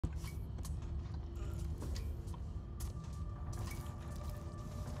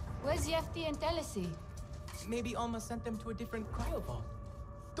Where's Yefti and Telesi? Maybe Alma sent them to a different cryo vault.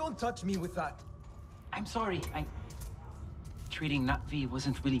 Don't touch me with that. I'm sorry, treating Na'vi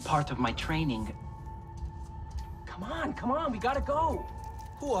wasn't really part of my training. Come on, we gotta go!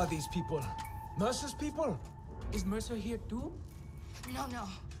 Who are these people? Mercer's people? Is Mercer here too? No.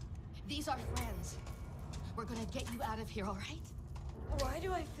 These are friends. We're gonna get you out of here, all right? Why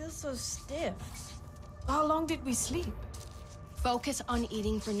do I feel so stiff? How long did we sleep? Focus on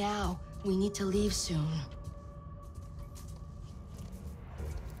eating for now. We need to leave soon.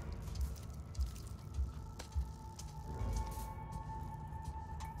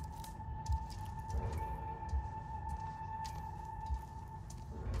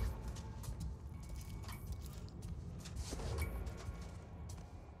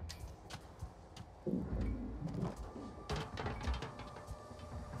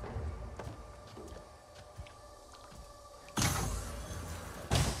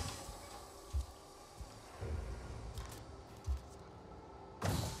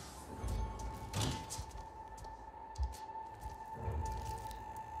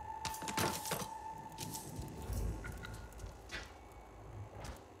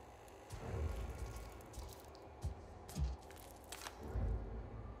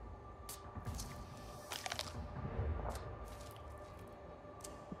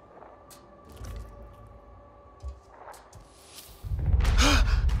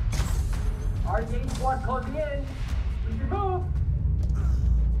 RJ squad closing in. We can move.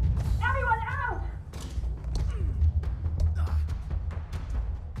 Everyone out!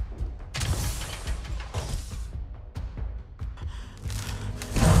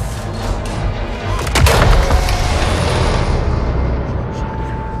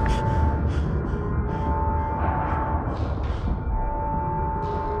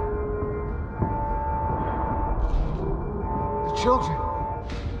 The children.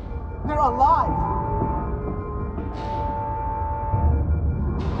 They're alive!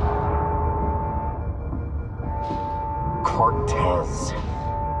 Cortez.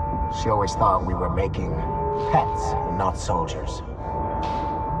 She always thought we were making pets and not soldiers.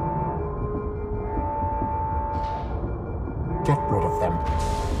 Get rid of them.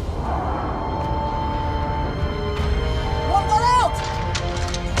 One got out!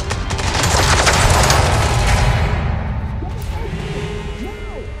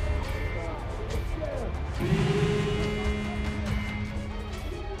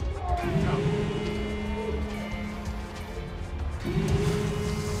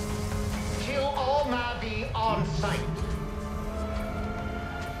 Kill all Na'vi on sight.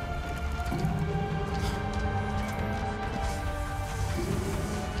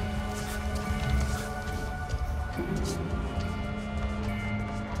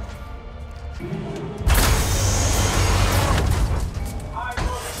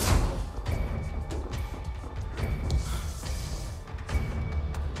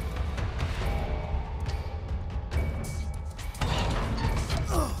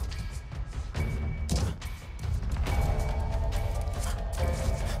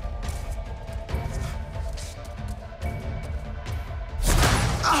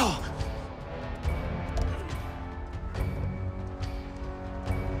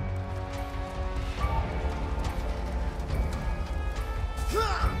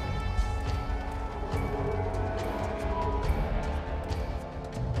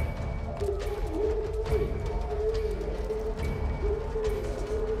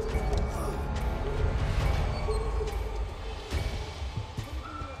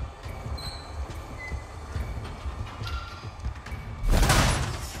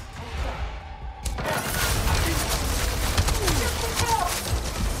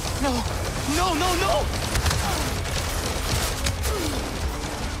 No!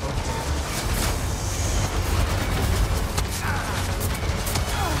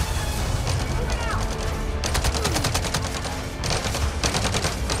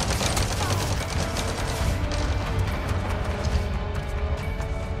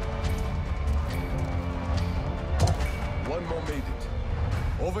 One more made it.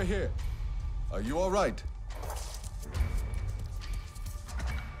 Over here. Are you all right?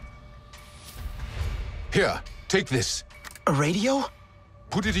 Here, take this. A radio?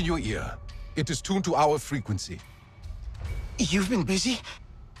 Put it in your ear. It is tuned to our frequency. You've been busy?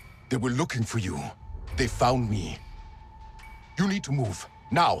 They were looking for you. They found me. You need to move.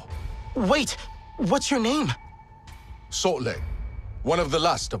 Now. Wait! What's your name? Saltleg. One of the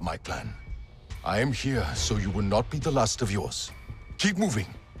last of my clan. I am here so you will not be the last of yours. Keep moving.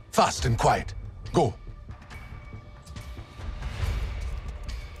 Fast and quiet. Go.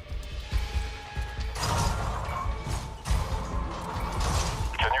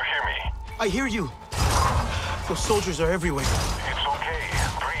 Can you hear I hear you. Those soldiers are everywhere. It's okay.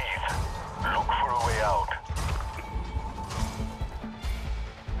 Breathe. Look for a way out.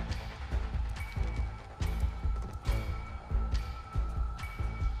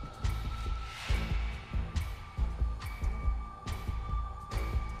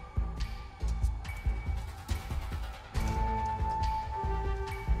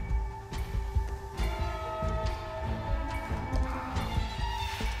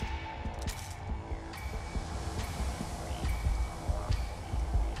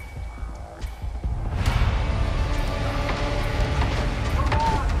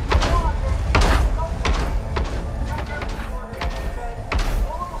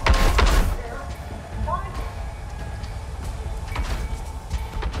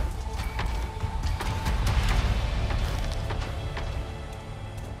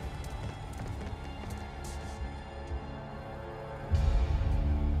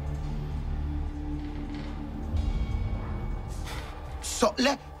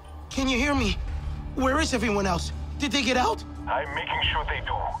 Can you hear me? Where is everyone else? Did they get out? I'm making sure they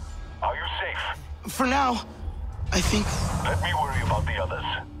do. Are you safe? For now, I think... Let me worry about the others.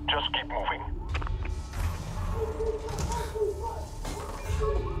 Just keep moving.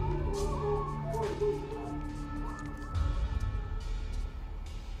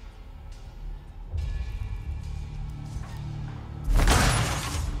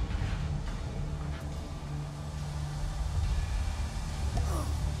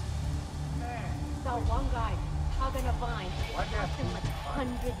 One guy hugging a vine. Walking like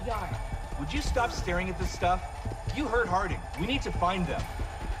 100 yards. Would you stop staring at this stuff? You heard Harding. We need to find them.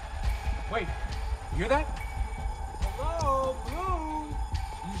 Wait, you hear that? Hello,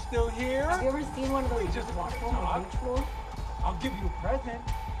 Blue? You still here? Have you ever seen one of those just want to home talk? rituals? I'll give you a present.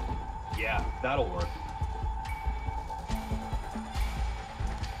 Yeah, that'll work.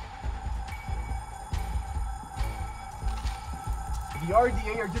 The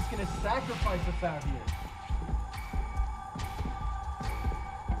RDA are just gonna sacrifice us out here.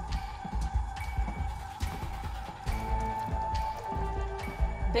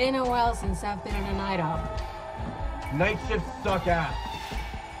 Been a while since I've been on a night off. Night shifts suck ass.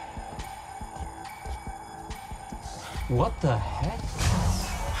 What the heck?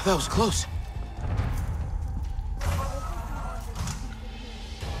 That was close.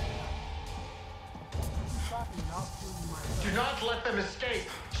 Do not let them escape.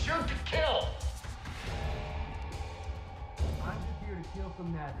 Shoot to kill. I'm just here to kill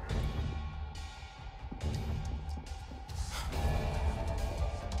some Navi.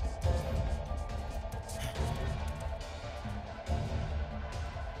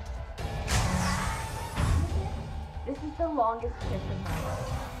 This is the longest shift of my life.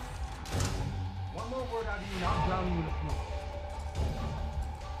 One more word out of you and I'll drown you in the smoke.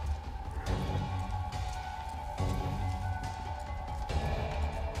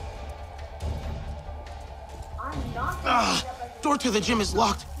 I'm not Door to the gym is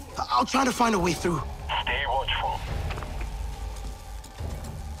locked. I'll try to find a way through. Stay watchful.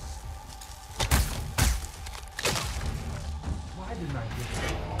 Why didn't I get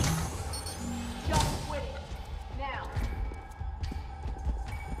that? Just quit it. Now.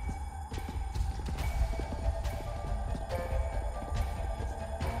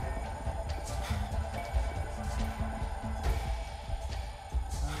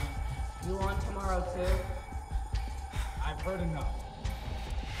 You on tomorrow too? I've heard enough.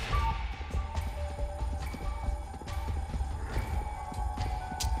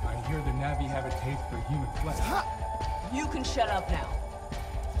 I hear the Navi have a taste for human flesh. You can shut up now.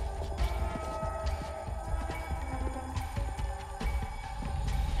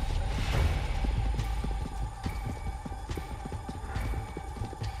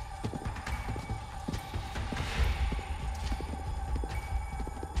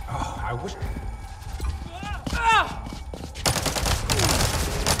 Oh, I wish...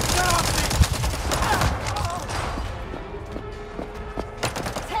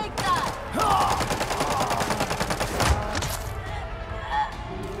 Take that!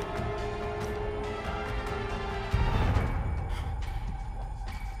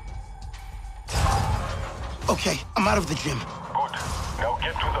 Okay, I'm out of the gym. Good. Now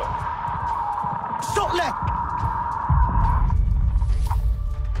get to them. Salt-Lek!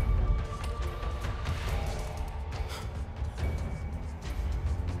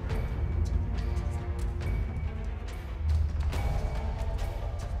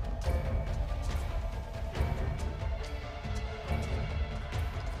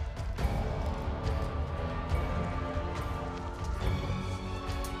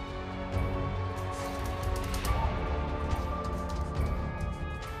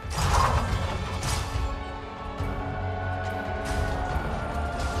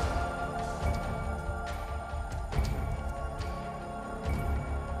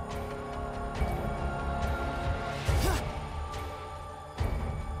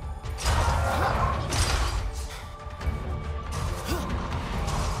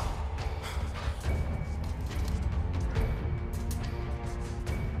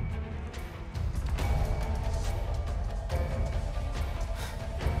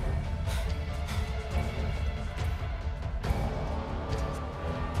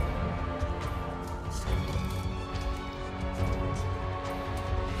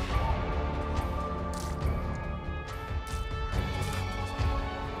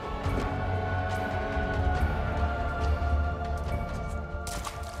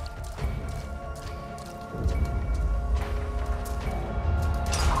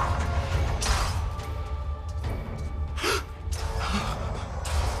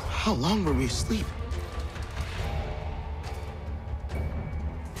 How long were we asleep?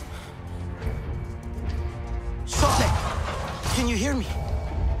 Salt Lake! Can you hear me?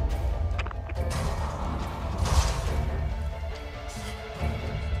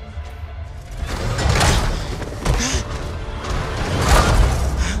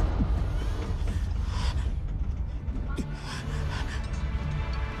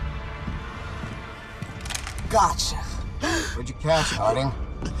 Gotcha. Where'd you catch it, Harding?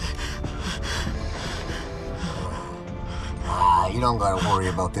 You don't gotta worry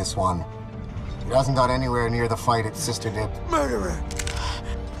about this one. It hasn't got anywhere near the fight its sister did. Murderer!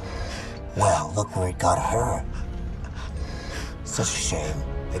 Well, look where it got her. Such a shame.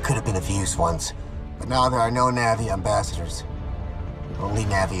 They could have been of use once. But now there are no Na'vi ambassadors. Only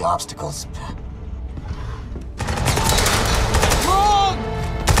Na'vi obstacles.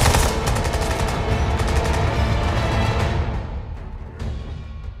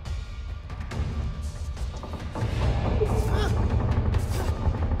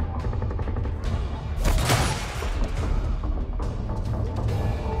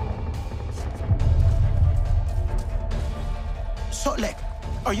 Sotlek,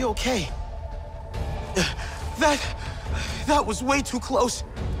 are you okay? That was way too close.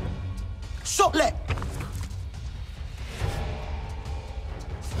 Sotlek!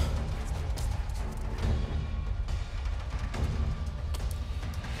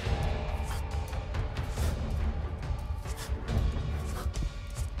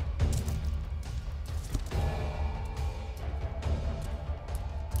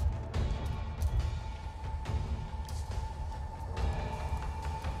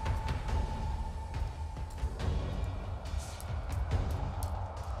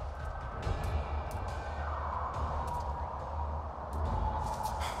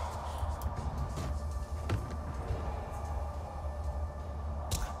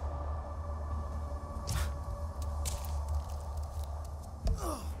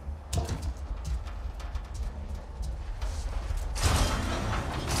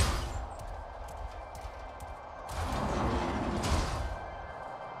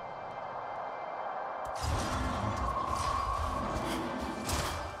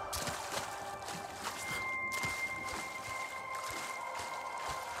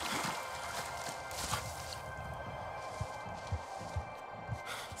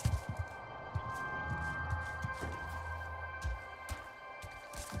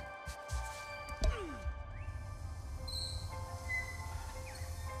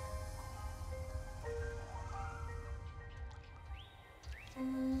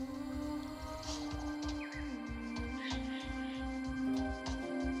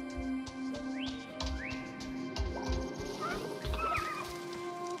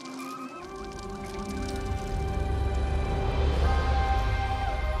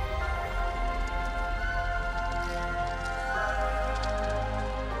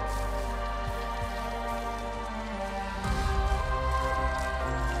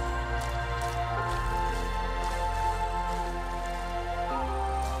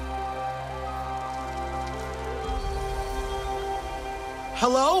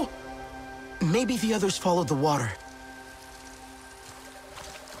 Hello? Maybe the others followed the water.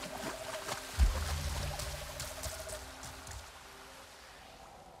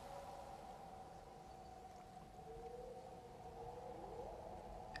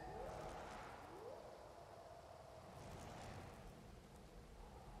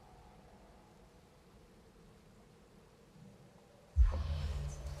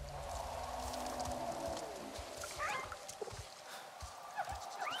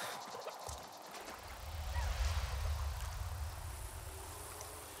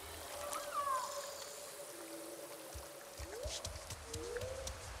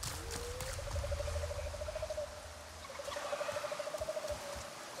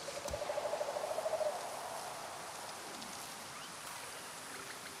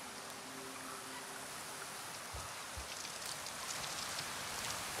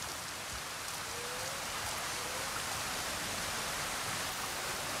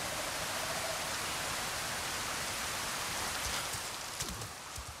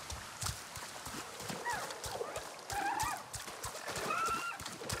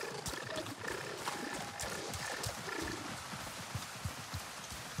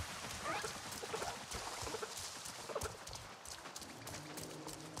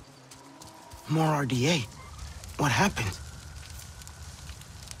 More RDA. What happened?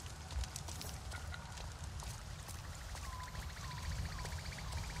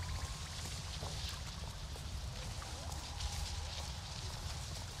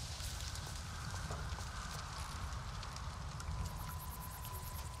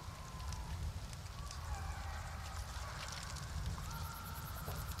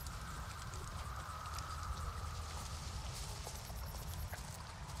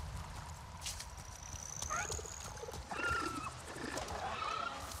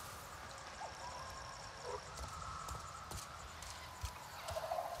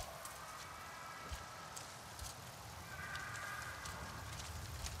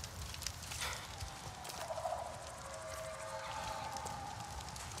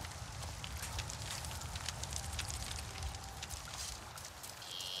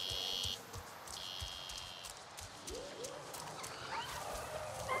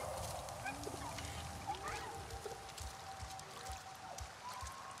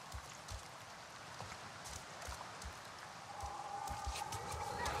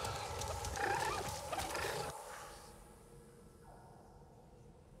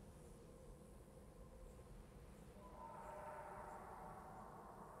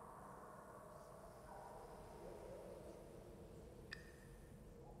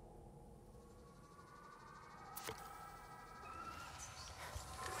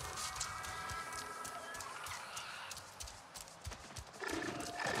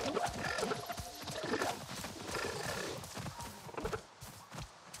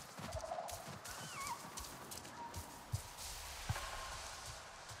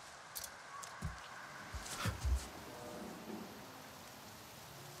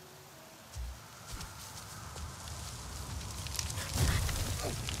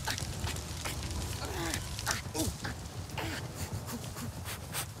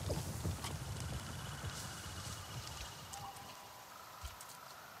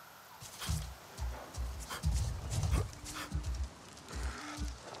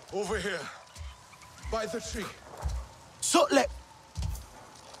 Over here. By the tree. Sotle!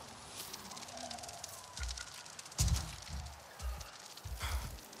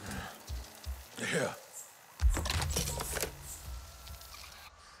 Here.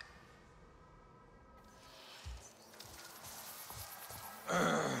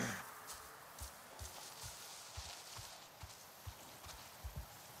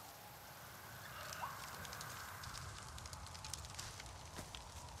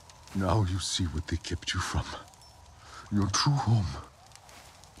 Now you see what they kept you from. Your true home.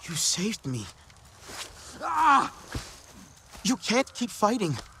 You saved me. Ah! You can't keep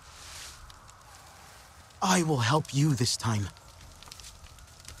fighting. I will help you this time.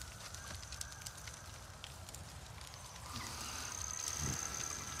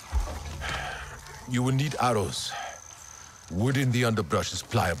 You will need arrows. Wood in the underbrush is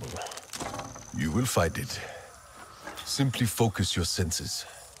pliable. You will find it. Simply focus your senses.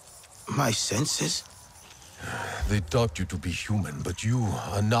 My senses? They taught you to be human, but you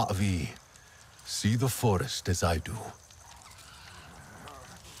are Na'vi. See the forest as I do.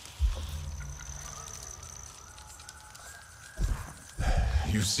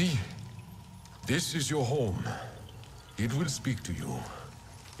 You see, this is your home. It will speak to you,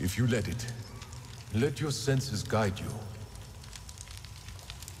 if you let it. Let your senses guide you.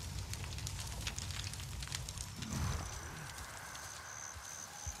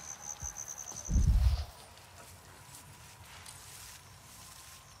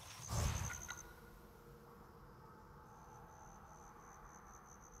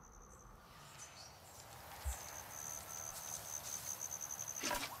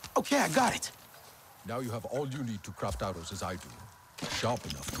 Okay, I got it. Now you have all you need to craft arrows as I do. Sharp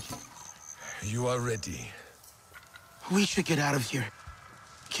enough to... You are ready. We should get out of here.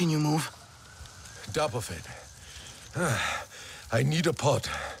 Can you move? Dapofed. I need a pot.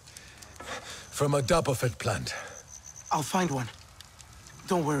 From a Dapofed plant. I'll find one.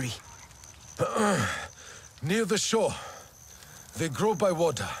 Don't worry. Near the shore. They grow by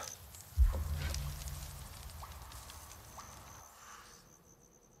water.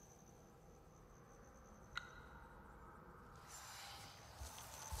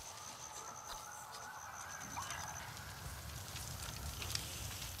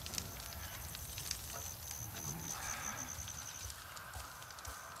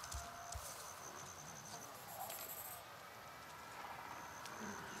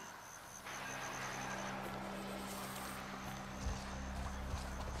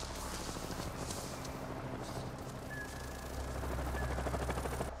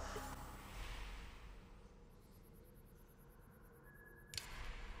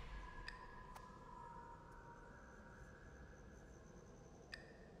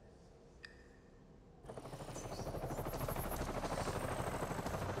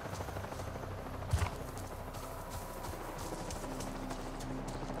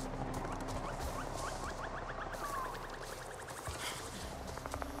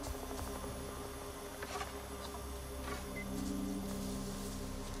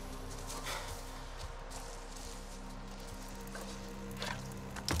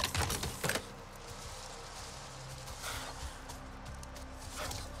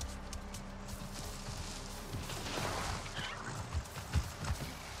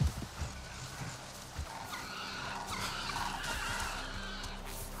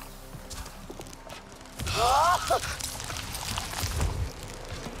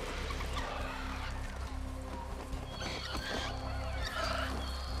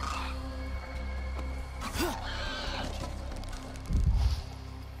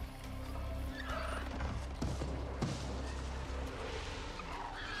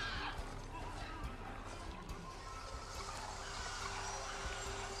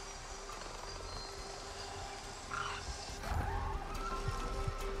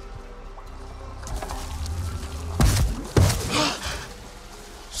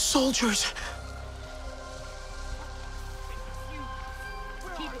 Soldiers!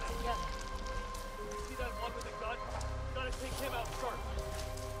 Keep it together. See that one with the gun? Gotta take him out first.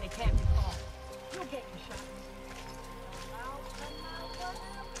 They can't be far. You'll get your shot.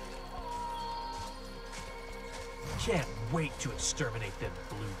 Can't wait to exterminate them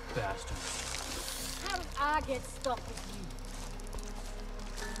blue bastards. How did I get stuck with you?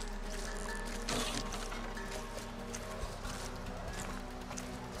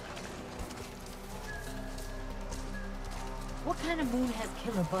 What kind of moon has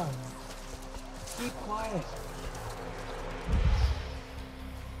killer bugs? Be quiet.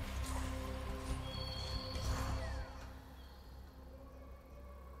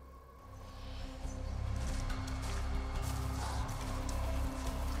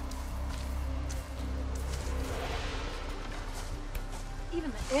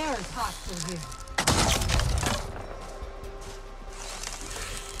 Air is hostile here.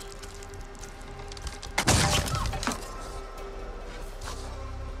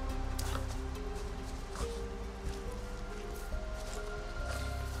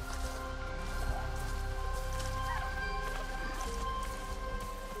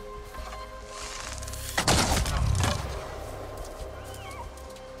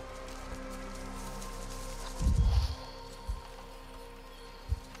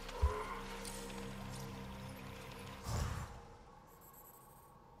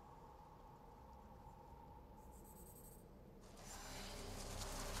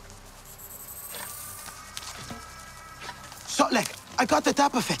 Sotlek, I got the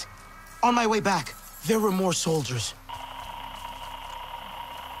tap of it. On my way back, there were more soldiers.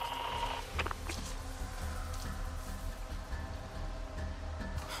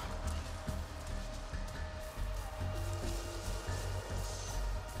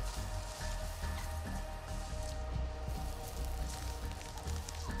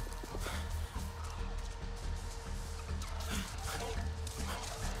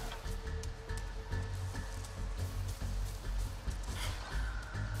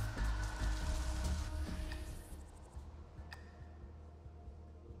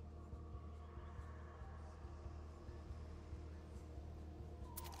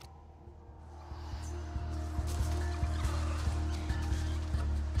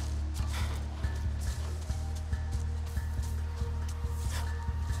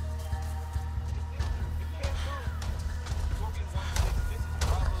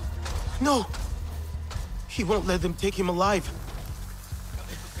 No! He won't let them take him alive.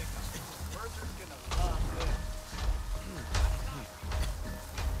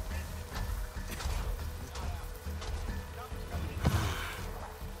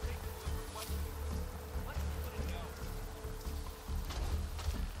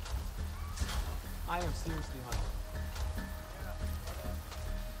 I am seriously hungry.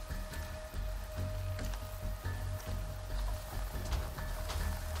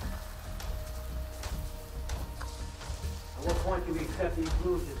 At what point do we accept these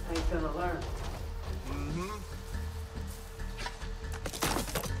moves that Tank's gonna learn? Mm-hmm.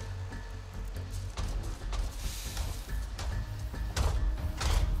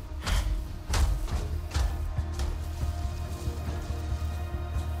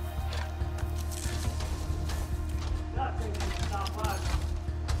 Nothing can stop us.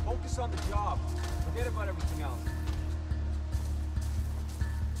 Focus on the job. Forget about everything else.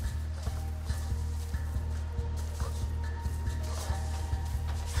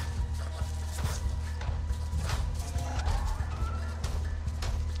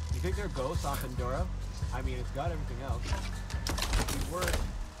 You think there are ghosts on Pandora? I mean, it's got everything else. Be worried.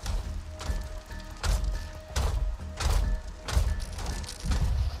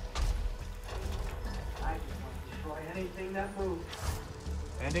 I just want to destroy anything that moves.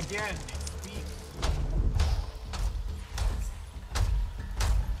 And again, speak.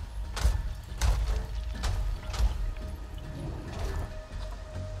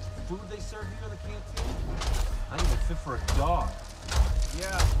 Food they serve you in the canteen? I ain't even fit for a dog.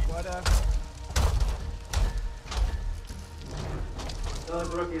 Yeah, but Those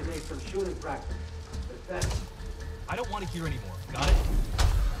rookies need some shooting practice. Pathetic. I don't want to hear anymore. Got it?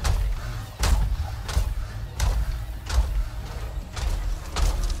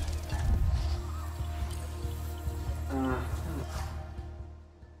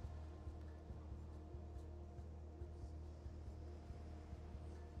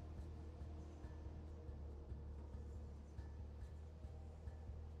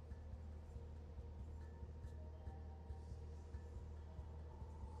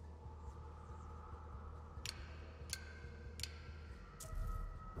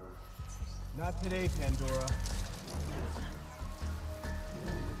 not today, Pandora.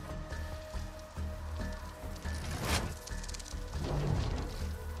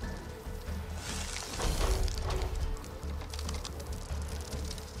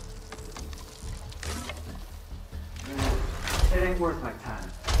 It ain't worth my time.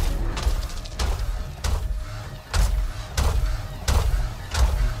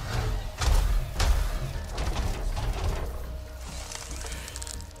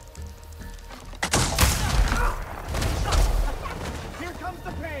 Here comes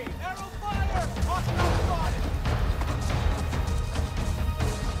the pain! Arrow fire! Hostile spotted!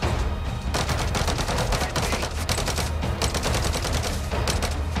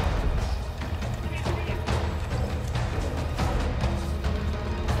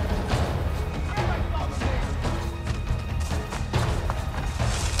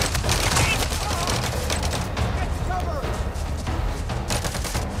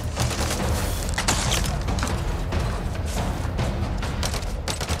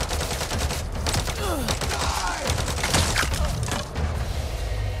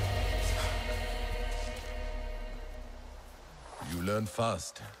 learn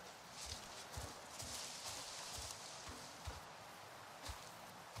fast.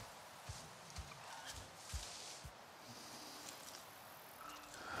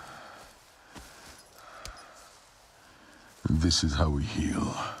 This is how we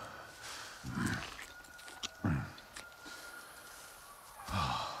heal.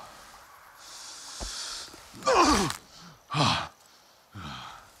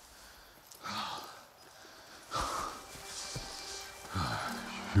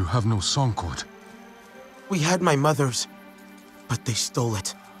 You have no song cord. We had my mother's, but they stole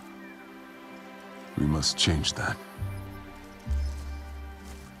it. We must change that.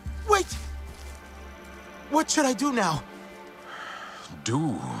 Wait! What should I do now?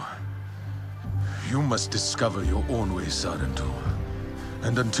 Do? You must discover your own way, Sarentu.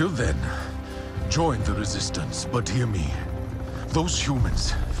 And until then, join the Resistance. But hear me. Those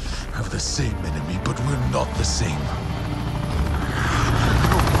humans have the same enemy, but we're not the same.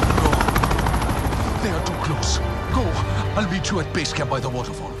 No. They are too close. Go. I'll meet you at base camp by the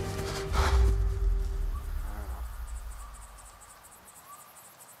waterfall.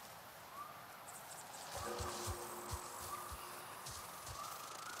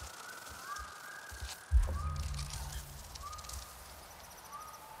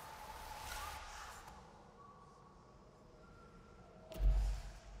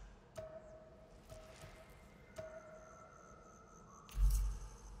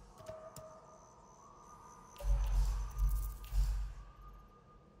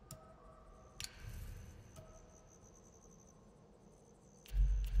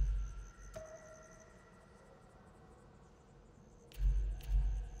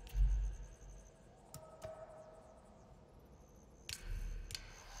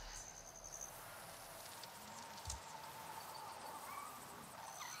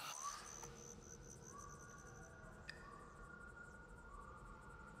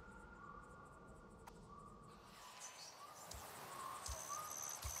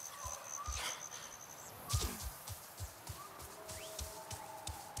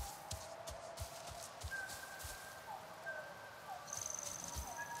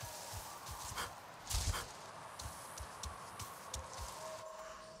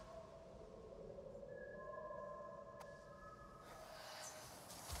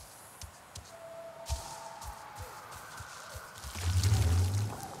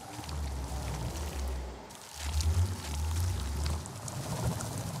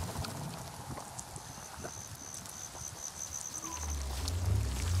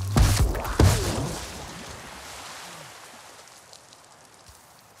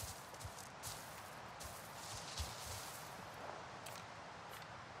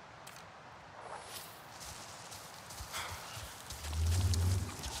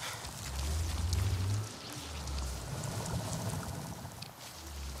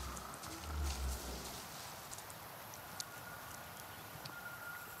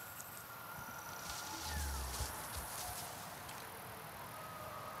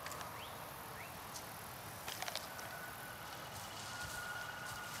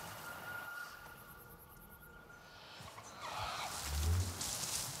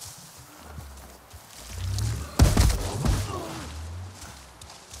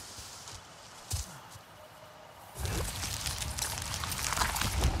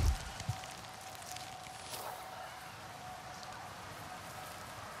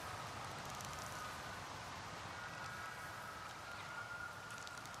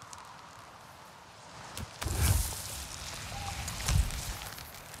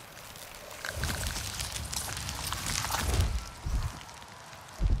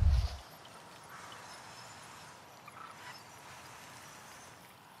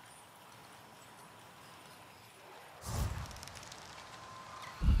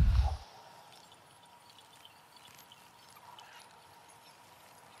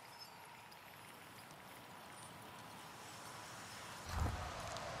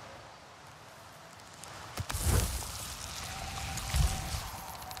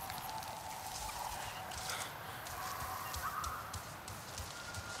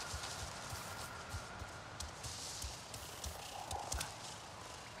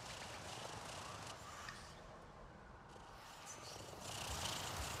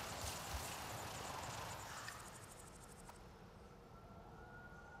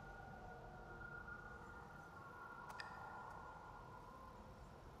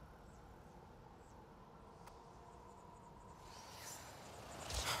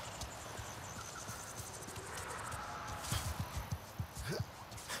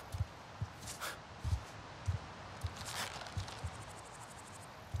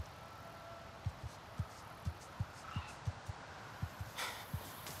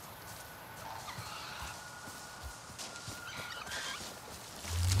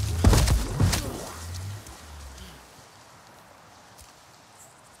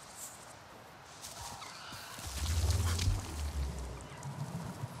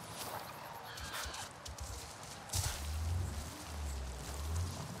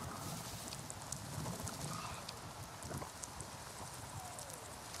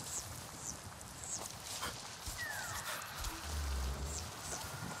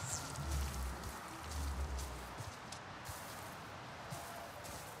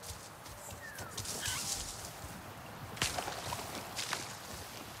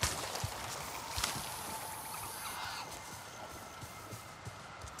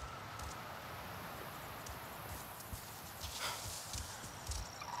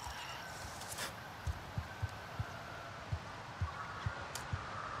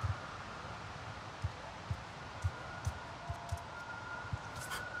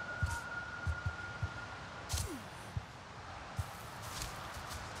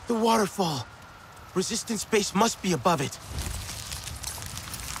 The waterfall. Resistance base must be above it.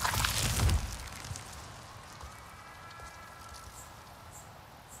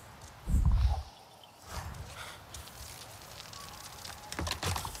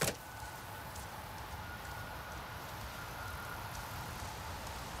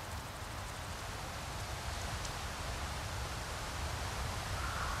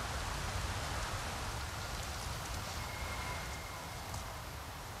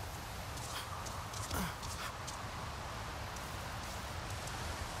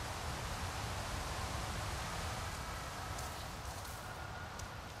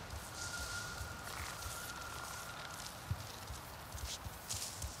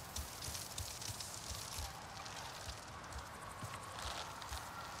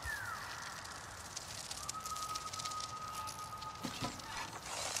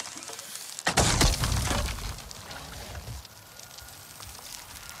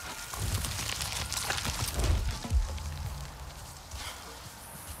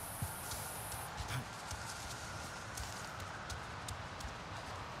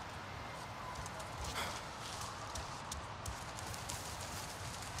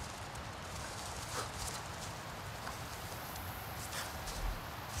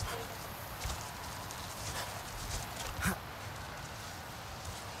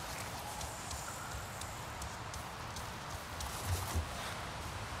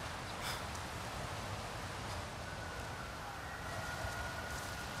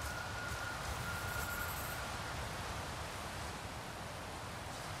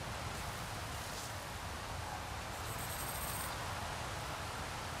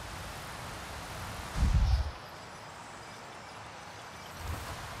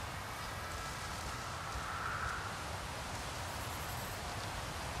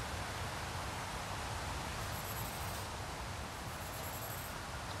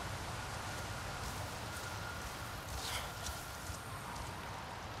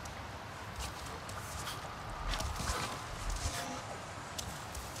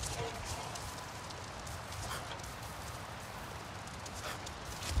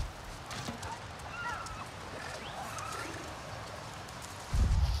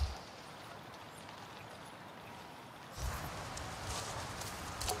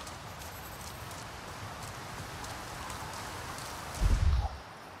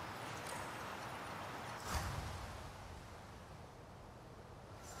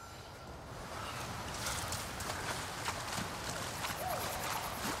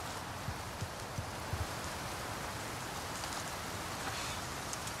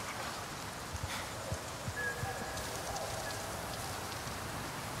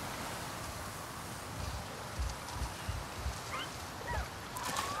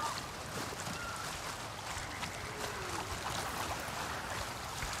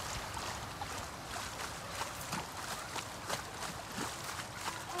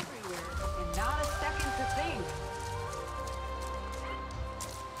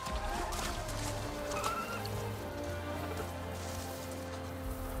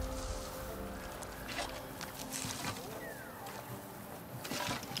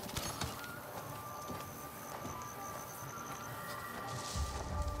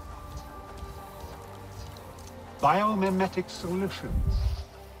 Biomimetic solutions.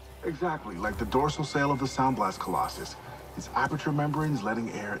 Exactly, like the dorsal sail of the Sound Blast Colossus. Its aperture membranes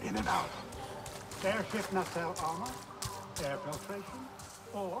letting air in and out. Airship nacelle armor, air filtration,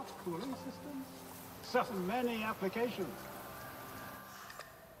 or cooling systems. So many applications.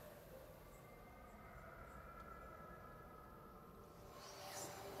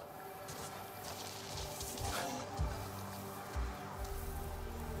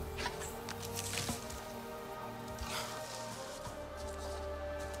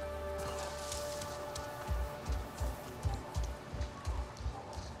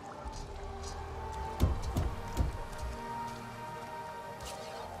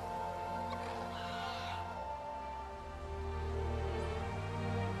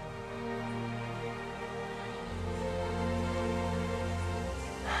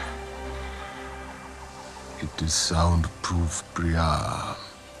 It is soundproof, Briar.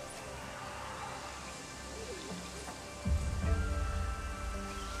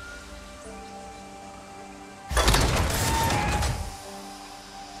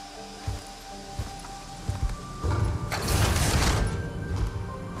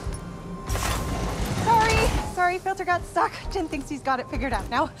 Sorry, filter got stuck. Jin thinks he's got it figured out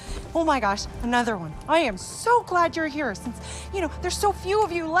now. Oh my gosh, another one. I am so glad you're here since, there's so few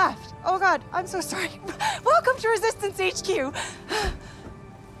of you left. Oh God, I'm so sorry. Welcome to Resistance HQ.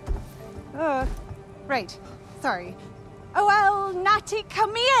 Right, sorry. Oh, well, Nati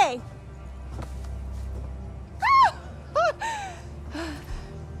Kamie!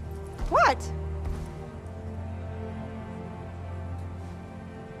 What?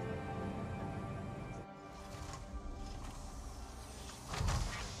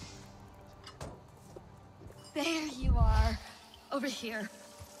 There you are. Over here.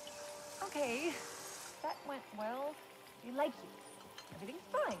 Okay, that went well. You like it. Everything's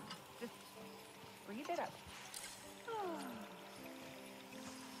fine. Just breathe it out.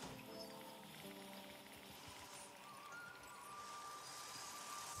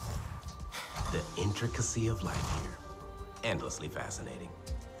 The intricacy of life here. Endlessly fascinating.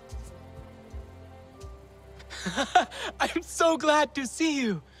 I'm so glad to see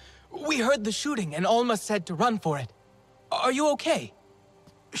you. We heard the shooting and Alma said to run for it. Are you okay?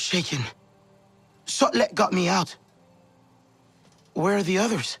 Shaken. Sotlet got me out. Where are the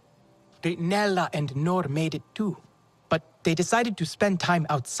others? Nella and Nor made it too, but they decided to spend time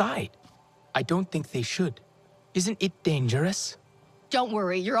outside. I don't think they should. Isn't it dangerous? Don't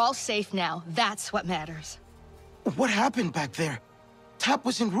worry, you're all safe now. That's what matters. What happened back there? Tap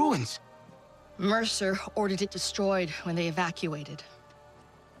was in ruins. Mercer ordered it destroyed when they evacuated.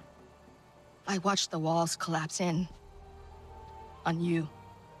 I watched the walls collapse in. On you.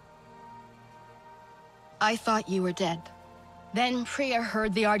 I thought you were dead. Then Priya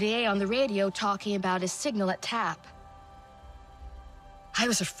heard the RDA on the radio talking about a signal at Tap. I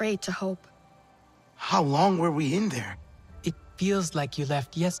was afraid to hope. How long were we in there? It feels like you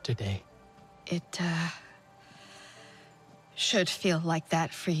left yesterday. It, should feel like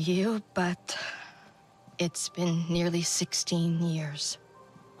that for you, but it's been nearly 16 years.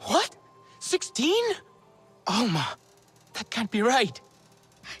 What? 16? Alma, that can't be right.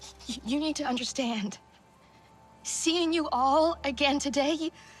 You need to understand. Seeing you all again today,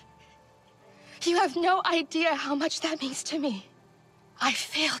 you have no idea how much that means to me. I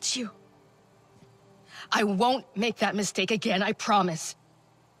failed you. I won't make that mistake again, I promise.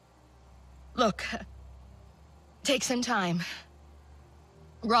 Look, take some time.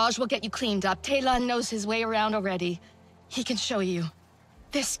 Raj will get you cleaned up. Talon knows his way around already. He can show you.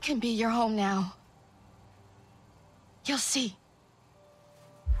 This can be your home now. You'll see.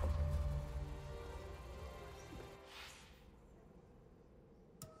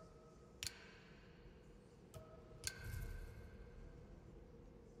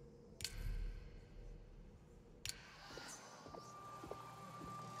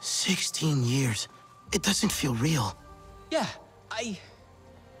 "16 years. It doesn't feel real." Yeah,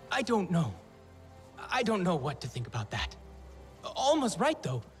 I don't know. I don't know what to think about that. Alma's right,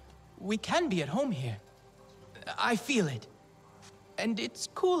 though. We can be at home here. I feel it. And it's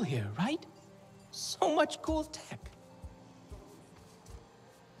cool here, right? So much cool tech.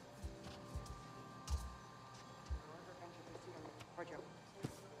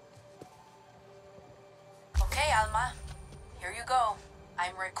 Okay, Alma. Here you go.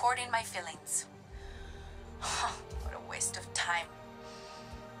 I'm recording my feelings. What a waste of time.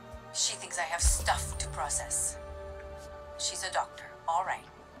 She thinks I have stuff to process. She's a doctor, all right.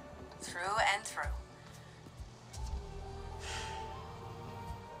 Through and through.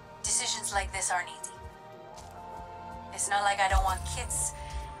 Decisions like this aren't easy. It's not like I don't want kids,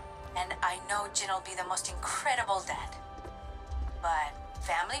 and I know Jin will be the most incredible dad. But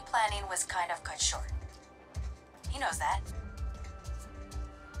family planning was kind of cut short. He knows that.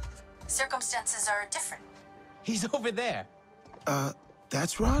 Circumstances are different. He's over there.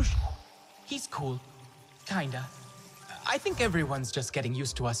 That's Raj? He's cool. Kinda. I think everyone's just getting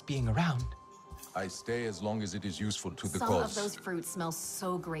used to us being around. I stay as long as it is useful to the Some cause. of those fruits smell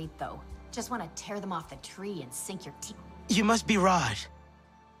so great, though. Just want to tear them off the tree and sink your teeth. You must be Raj.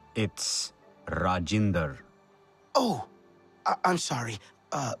 It's Rajinder. Oh, I'm sorry.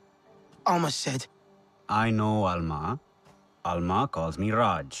 Alma said. I know Alma. Alma calls me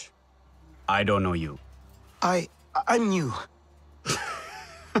Raj. I don't know you. I'm new.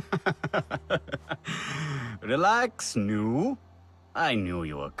 Relax, new. I knew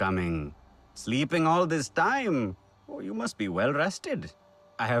you were coming. Sleeping all this time. Oh, you must be well rested.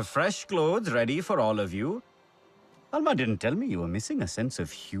 I have fresh clothes ready for all of you. Alma didn't tell me you were missing a sense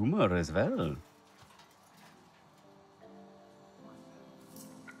of humor as well.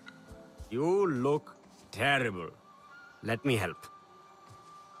 You look terrible. Let me help.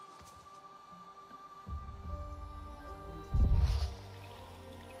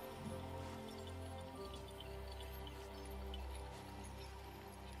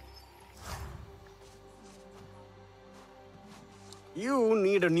 You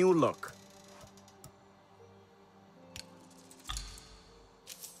need a new look.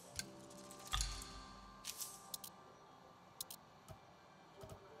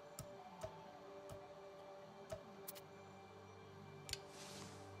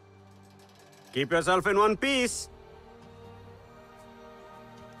 Keep yourself in one piece.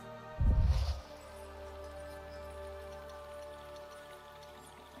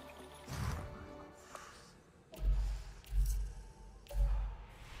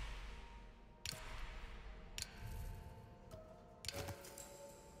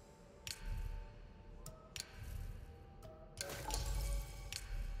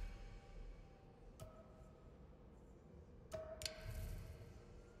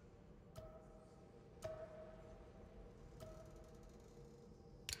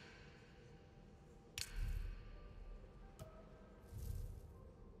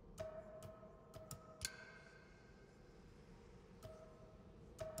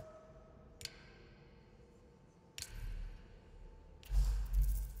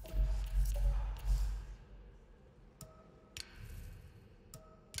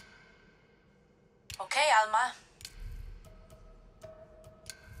 Okay, Alma.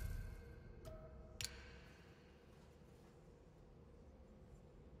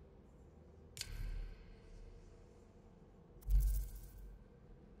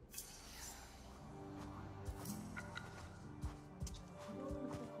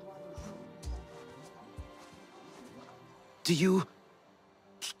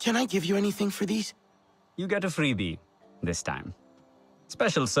 Can I give you anything for these? You get a freebie this time.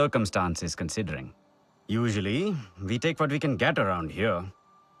 Special circumstances considering. Usually, we take what we can get around here.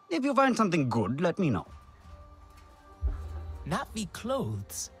 If you find something good, let me know. Navi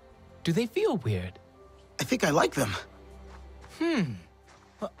clothes? Do they feel weird? I think I like them.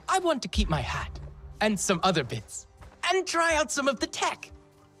 Well, I want to keep my hat. And some other bits. And try out some of the tech.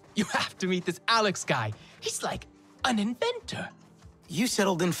 You have to meet this Alex guy. He's like an inventor. You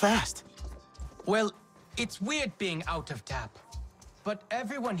settled in fast. Well, it's weird being out of tap. But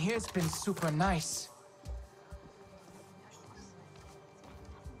everyone here's been super nice.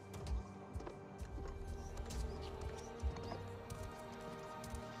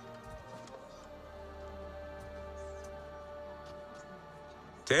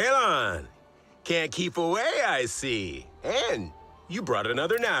 Talon! Can't keep away, I see. And you brought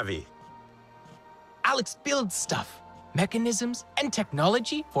another Navi. Alex builds stuff. Mechanisms and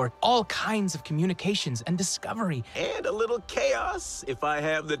technology for all kinds of communications and discovery. And a little chaos, if I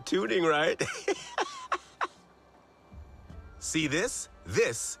have the tuning right. See this?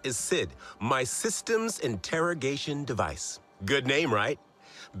 This is SID, my systems interrogation device. Good name, right?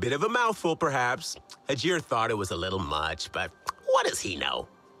 Bit of a mouthful, perhaps. Hajir thought it was a little much, but what does he know?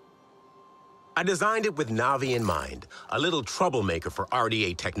 I designed it with Navi in mind, a little troublemaker for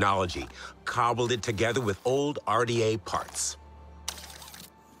RDA technology. Cobbled it together with old RDA parts.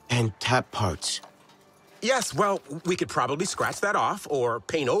 And tap parts. Yes, well, we could probably scratch that off or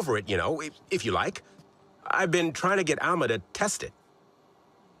paint over it, you know, if you like. I've been trying to get Alma to test it.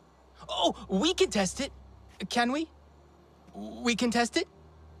 Oh, we can test it. Can we? We can test it?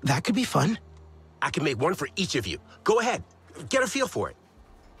 That could be fun. I can make one for each of you. Go ahead, get a feel for it.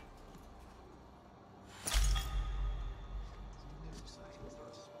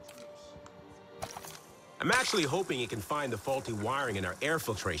 I'm actually hoping you can find the faulty wiring in our air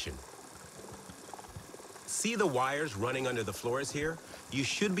filtration. See the wires running under the floors here? You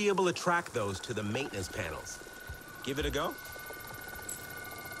should be able to track those to the maintenance panels. Give it a go.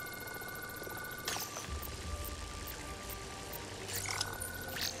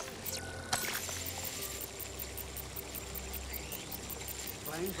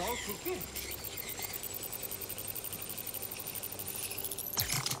 Flames all kick in.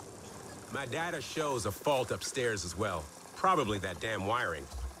 My data shows a fault upstairs as well. Probably that damn wiring.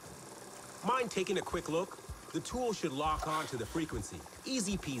 Mind taking a quick look? The tool should lock on to the frequency.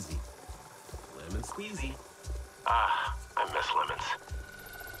 Easy peasy. Lemon squeezy. Ah, I miss lemons.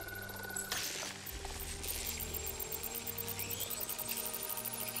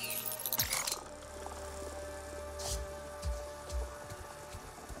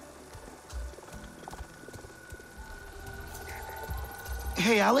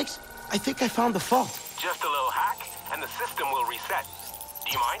 Hey, Alex, I think I found the fault. Just a little hack, and the system will reset.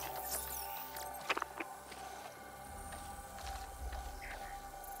 Do you mind?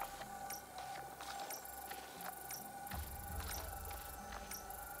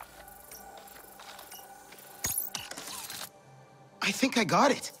 I think I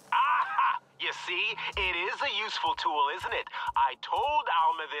got it. Aha! You see, it is a useful tool, isn't it? I told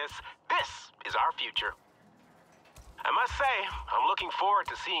Alma this. This is our future. I must say, I'm looking forward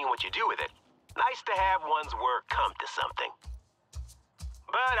to seeing what you do with it. Nice to have one's work come to something.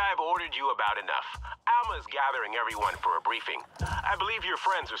 But I've ordered you about enough. Alma's gathering everyone for a briefing. I believe your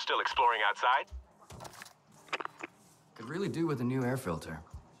friends are still exploring outside. Could really do with a new air filter.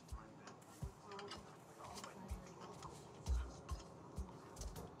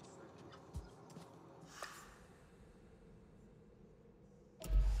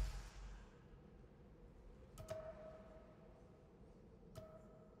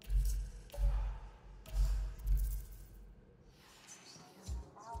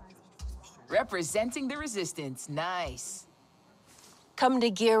 Representing the Resistance. Nice. Come to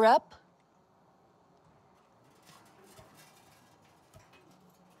gear up?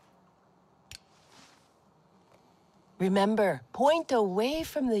 Remember, point away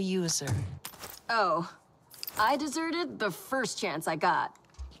from the user. Oh, I deserted the first chance I got.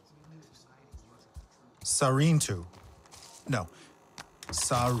 Sarintu. No.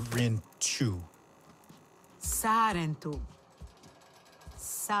 Sarintu. Sarentu.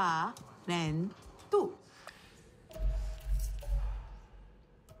 Sarentu.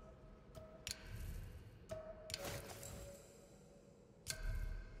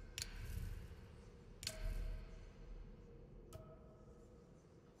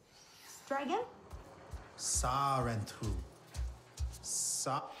 Try again? Sarentu.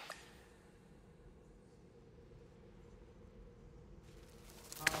 Sarentu.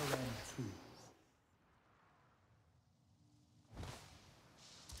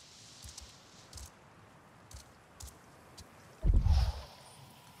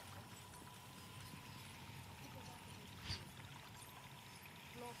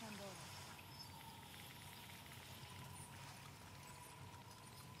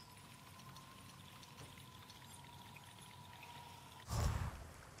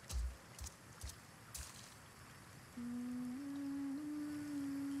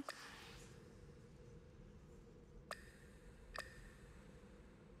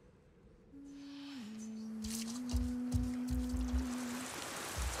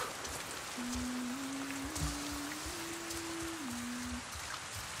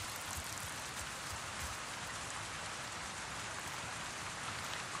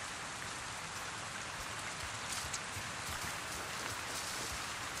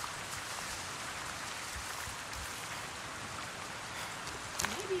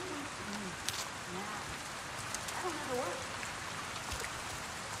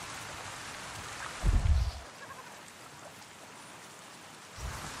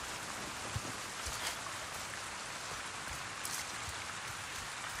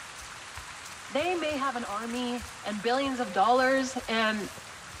 They may have an army and billions of dollars and,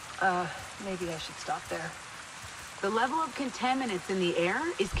 maybe I should stop there. The level of contaminants in the air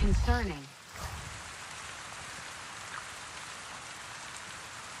is concerning.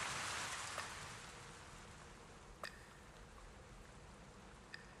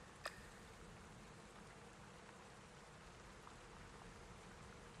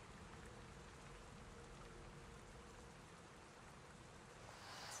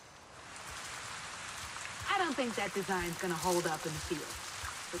 I don't think that design's gonna hold up in the field.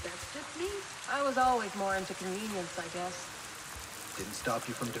 But that's just me. I was always more into convenience, I guess. Didn't stop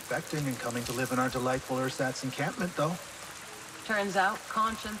you from defecting and coming to live in our delightful ersatz encampment, though. Turns out,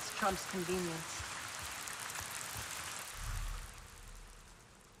 conscience trumps convenience.